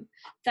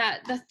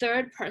that the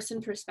third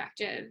person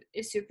perspective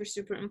is super,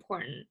 super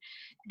important.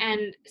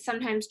 And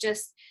sometimes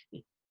just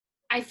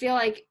I feel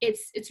like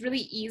it's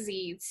really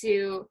easy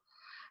to,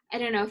 I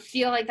don't know,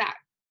 feel like that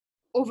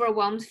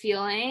overwhelmed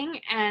feeling,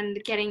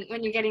 and getting,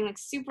 when you're getting like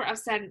super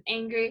upset and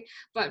angry,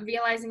 but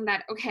realizing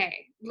that, okay,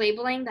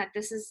 labeling that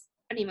this is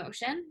an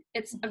emotion,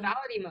 it's a Mhm.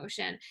 valid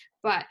emotion,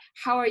 but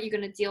how are you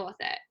going to deal with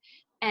it,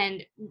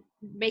 and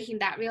making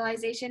that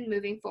realization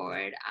moving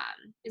forward,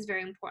 is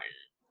very important.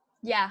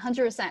 Yeah,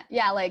 100%.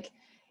 Yeah, like,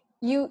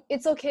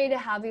 it's okay to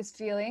have these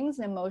feelings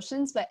and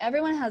emotions, but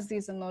everyone has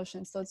these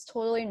emotions, so it's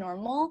totally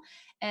normal.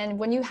 And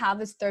when you have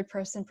this third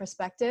person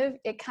perspective,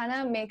 it kind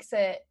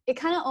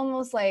of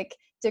almost like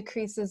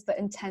decreases the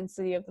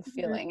intensity of the Mhm.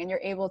 feeling, and you're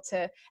able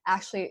to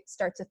actually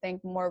start to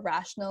think more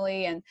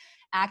rationally and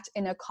act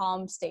in a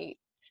calm state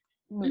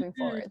moving Mhm.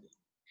 forward.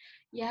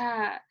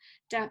 Yeah.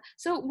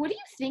 So what do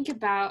you think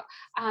about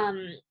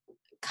um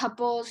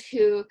couples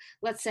who,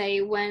 let's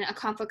say, when a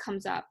conflict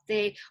comes up,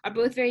 they are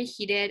both very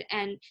heated,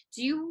 and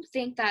do you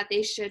think that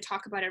they should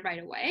talk about it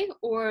right away,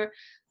 or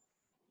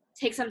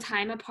take some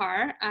time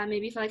apart,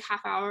 maybe for like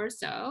half hour or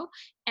so,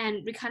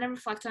 and we kind of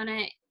reflect on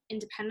it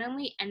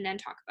independently and then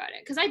talk about it?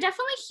 Because I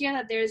definitely hear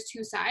that there's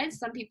two sides.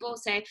 Some people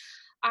say,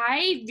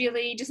 I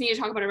really just need to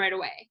talk about it right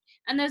away,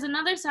 and there's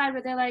another side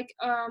where they're like,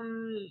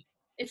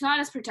 it's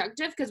not as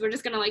productive because we're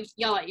just gonna like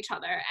yell at each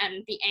other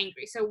and be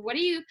angry. So what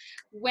is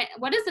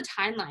the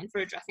timeline for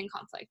addressing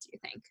conflict, do you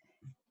think?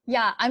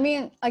 Yeah, I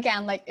mean,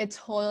 again, like it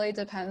totally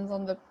depends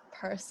on the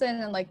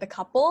person and like the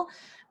couple.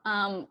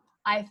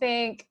 I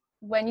think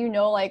when you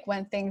know, like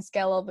when things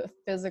get a little bit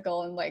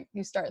physical and like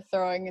you start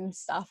throwing and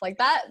stuff like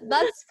that,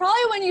 that's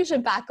probably when you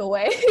should back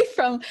away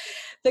from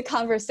the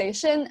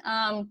conversation.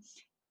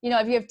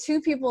 If you have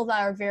two people that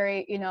are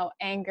very,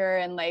 anger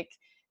and like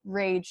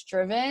rage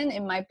driven, it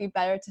might be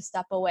better to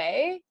step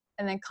away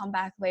and then come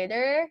back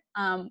later.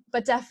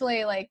 But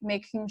definitely like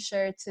making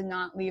sure to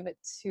not leave it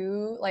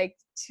too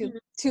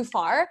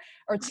far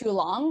or too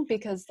long,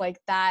 because like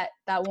that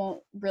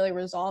won't really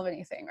resolve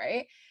anything,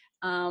 right?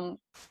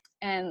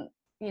 And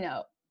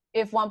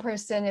if one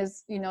person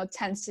is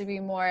tends to be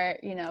more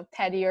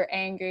petty or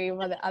angry,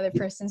 while the other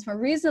person's more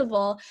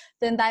reasonable,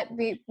 then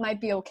might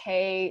be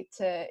okay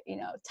to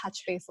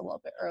touch base a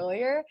little bit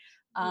earlier.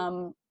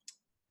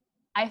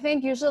 I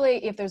think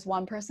usually if there's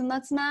one person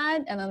that's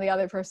mad and then the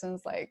other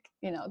person's like,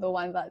 the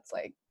one that's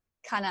like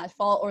kind of at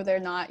fault, or they're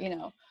not,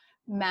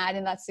 mad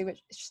in that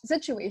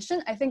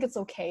situation, I think it's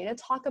okay to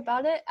talk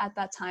about it at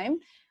that time.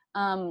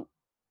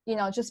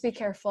 Just be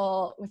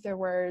careful with your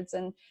words.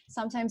 And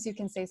sometimes you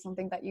can say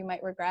something that you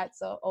might regret.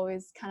 So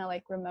always kind of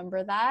like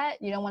remember that.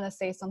 You don't want to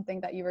say something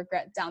that you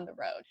regret down the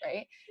road,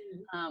 right?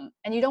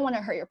 And you don't want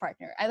to hurt your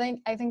partner. I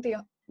think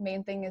the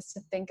main thing is to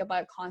think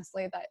about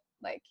constantly that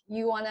like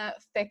you want to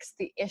fix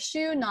the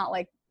issue, not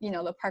like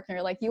the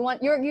partner. Like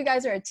you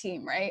guys are a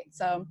team, right?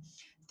 So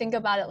think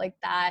about it like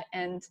that.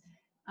 And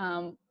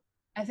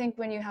I think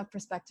when you have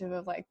perspective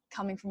of like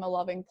coming from a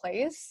loving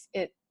place,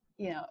 it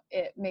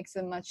makes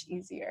it much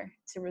easier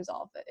to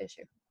resolve the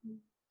issue.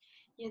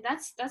 Yeah,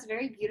 that's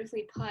very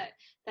beautifully put,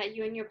 that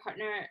you and your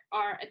partner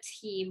are a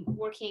team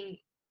working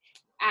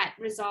at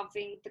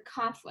resolving the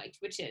conflict,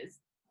 which is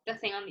the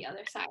thing on the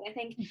other side. I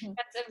think Mm-hmm.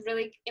 that's a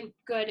really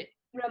good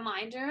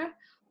reminder,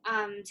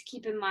 to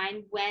keep in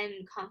mind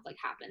when conflict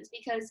happens,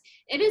 because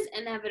it is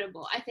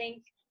inevitable. I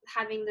think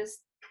having this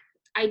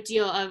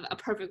ideal of a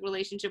perfect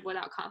relationship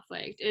without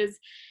conflict is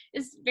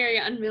very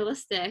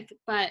unrealistic,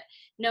 but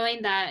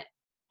knowing that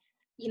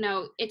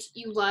it's,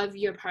 you love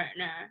your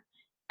partner,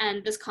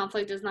 and this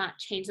conflict does not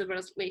change the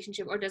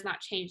relationship, or does not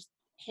change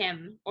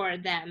him or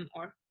them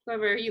or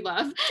whoever you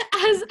love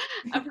as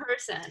a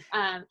person,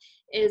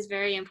 is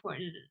very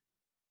important.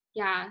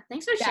 Yeah,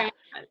 thanks for Yeah. sharing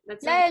that.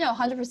 That's so. Yeah, no,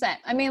 100%.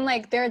 I mean,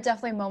 like, there are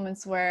definitely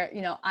moments where,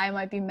 I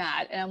might be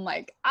mad and I'm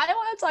like, I don't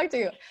want to talk to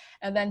you.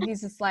 And then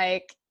he's just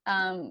like,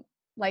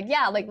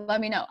 yeah, like, let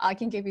me know. I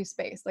can give you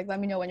space. Like, let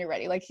me know when you're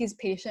ready. Like, he's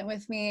patient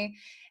with me.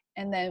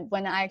 And then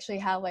when I actually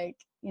have, like,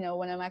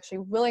 when I'm actually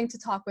willing to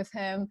talk with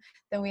him,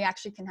 then we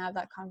actually can have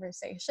that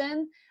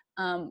conversation.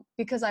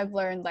 Because I've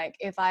learned, like,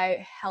 if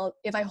I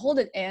hold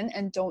it in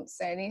and don't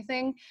say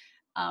anything,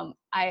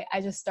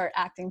 I just start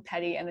acting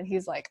petty, and then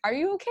he's like, are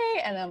you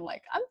okay? And I'm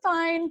like, I'm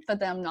fine, but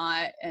then I'm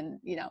not. And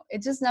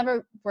it just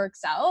never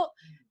works out.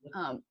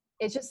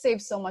 It just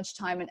saves so much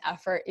time and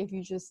effort if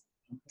you just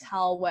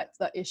tell what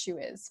the issue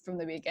is from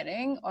the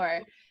beginning,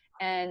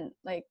 and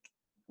like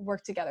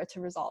work together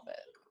to resolve it.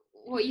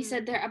 What you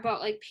said there about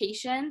like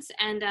patience,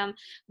 and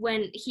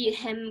when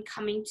him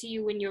coming to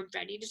you when you're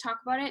ready to talk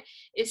about it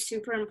is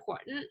super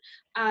important.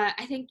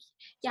 I think,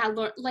 yeah,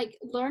 like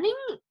learning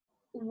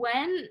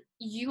when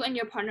you and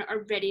your partner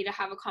are ready to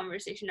have a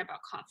conversation about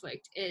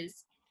conflict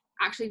is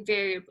actually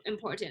very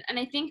important. And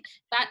I think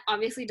that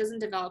obviously doesn't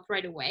develop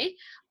right away,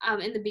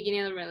 in the beginning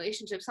of the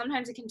relationship.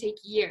 Sometimes it can take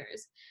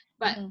years,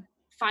 but Mm-hmm.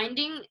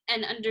 finding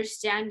and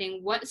understanding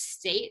what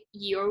state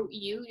your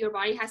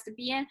body has to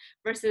be in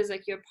versus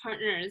like your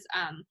partner's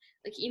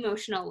like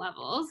emotional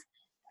levels,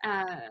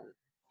 uh,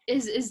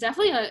 is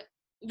definitely a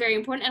very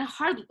important and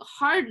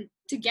hard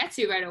to get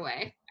to right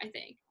away, I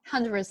think.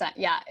 100%.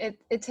 Yeah,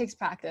 it takes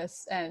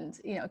practice and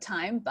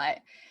time, but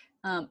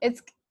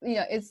it's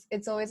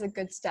it's always a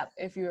good step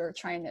if you're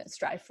trying to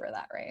strive for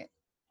that, right?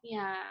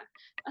 Yeah,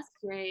 that's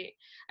great.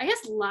 I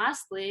guess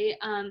lastly,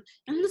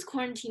 in this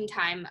quarantine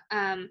time,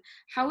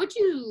 how would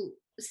you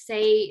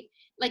say,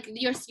 like,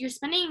 you're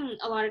spending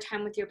a lot of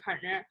time with your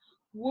partner,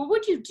 what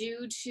would you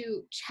do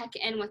to check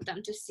in with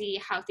them to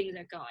see how things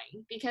are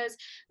going? Because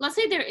let's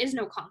say there is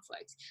no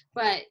conflict,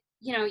 but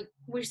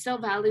we're still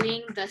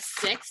valuing the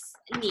six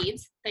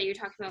needs that you were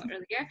talking about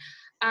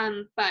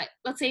earlier. But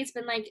let's say it's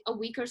been like a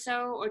week or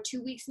so, or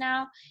 2 weeks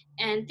now,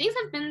 and things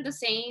have been the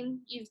same.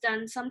 You've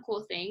done some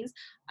cool things.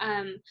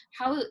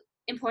 How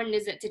important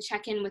is it to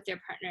check in with your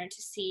partner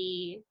to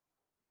see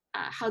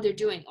how they're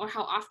doing, or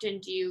how often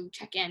do you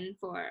check in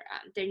for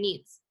their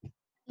needs?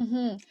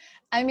 Mm-hmm.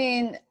 I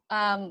mean,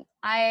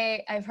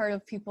 I've heard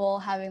of people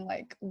having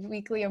like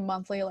weekly or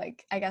monthly,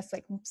 like I guess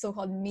like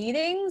so-called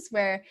meetings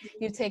where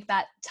you take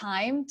that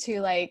time to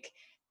like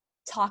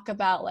talk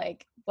about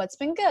like what's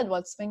been good,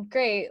 what's been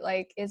great,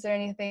 like is there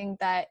anything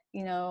that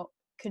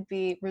could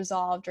be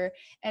resolved or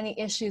any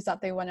issues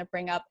that they want to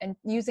bring up, and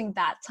using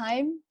that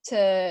time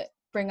to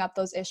bring up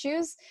those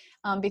issues,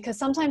 because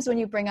sometimes when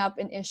you bring up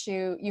an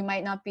issue you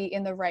might not be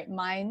in the right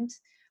mind,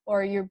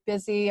 or you're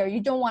busy, or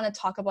you don't want to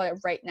talk about it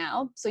right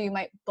now, so you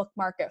might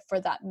bookmark it for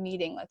that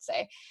meeting, let's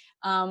say.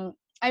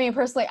 I mean,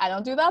 personally I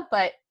don't do that,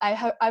 but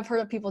I've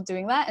heard of people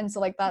doing that, and so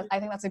like that, I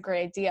think that's a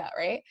great idea,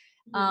 right?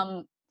 Mhm.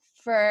 um,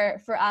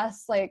 for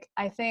us, like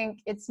I think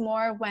it's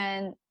more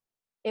when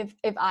if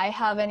I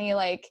have any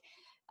like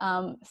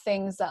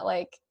things that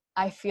like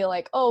I feel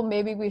like, oh,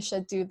 maybe we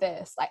should do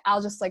this, like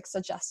I'll just like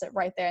suggest it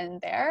right there and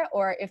there,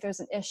 or if there's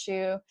an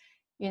issue,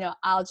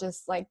 I'll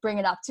just like bring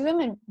it up to him,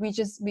 and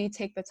we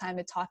take the time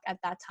to talk at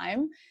that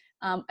time,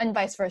 and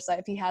vice versa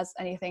if he has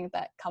anything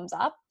that comes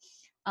up.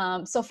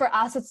 So for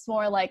us it's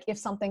more like if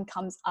something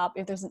comes up,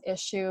 if there's an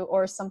issue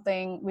or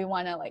something we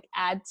want to like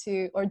add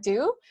to or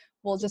do,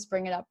 we'll just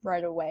bring it up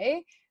right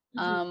away.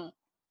 Mhm. um,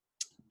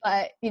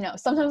 but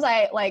sometimes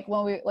I like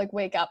when we like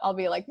wake up I'll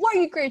be like, what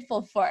are you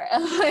grateful for?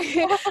 And like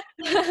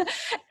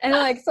and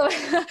like so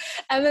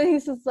and then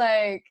he's just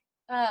like,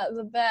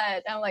 the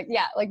bed. And I'm like,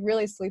 yeah, like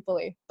really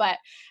sleepily. But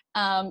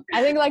I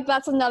think like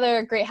that's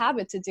another great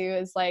habit to do,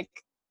 is like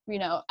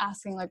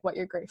asking like what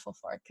you're grateful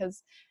for,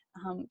 because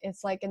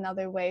it's like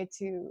another way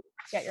to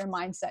get your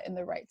mindset in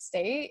the right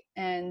state.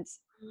 And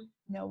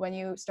when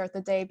you start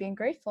the day being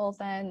grateful,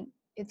 then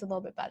it's a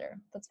little bit better.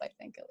 That's what I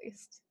think, at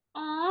least.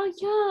 Oh,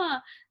 yeah.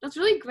 That's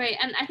really great.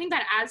 And I think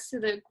that adds to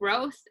the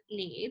growth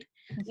need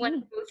when Hmm.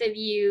 both of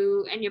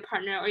you and your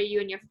partner, or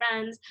you and your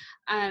friends,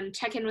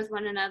 check in with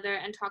one another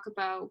and talk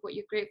about what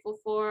you're grateful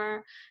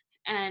for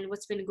and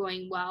what's been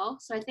going well.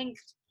 So I think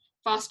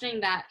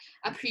fostering that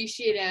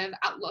appreciative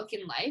outlook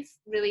in life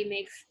really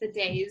makes the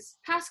days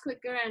pass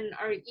quicker and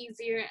are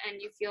easier,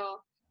 and you feel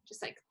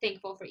just like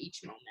thankful for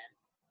each moment.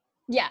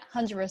 Yeah,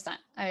 100%.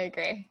 I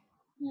agree.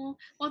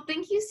 Well,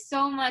 thank you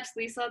so much,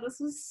 Lisa. This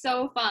was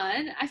so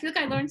fun. I feel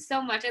like I learned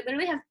so much. I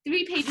literally have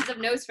 3 pages of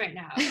notes right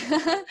now.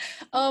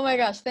 Oh my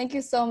gosh, thank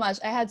you so much.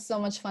 I had so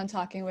much fun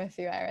talking with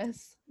you,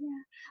 Iris.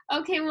 Yeah.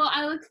 Okay, well,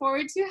 I look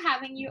forward to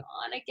having you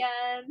on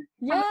again.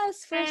 Have a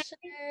Yes, for good day.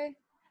 sure.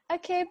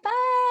 Okay,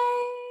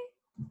 bye.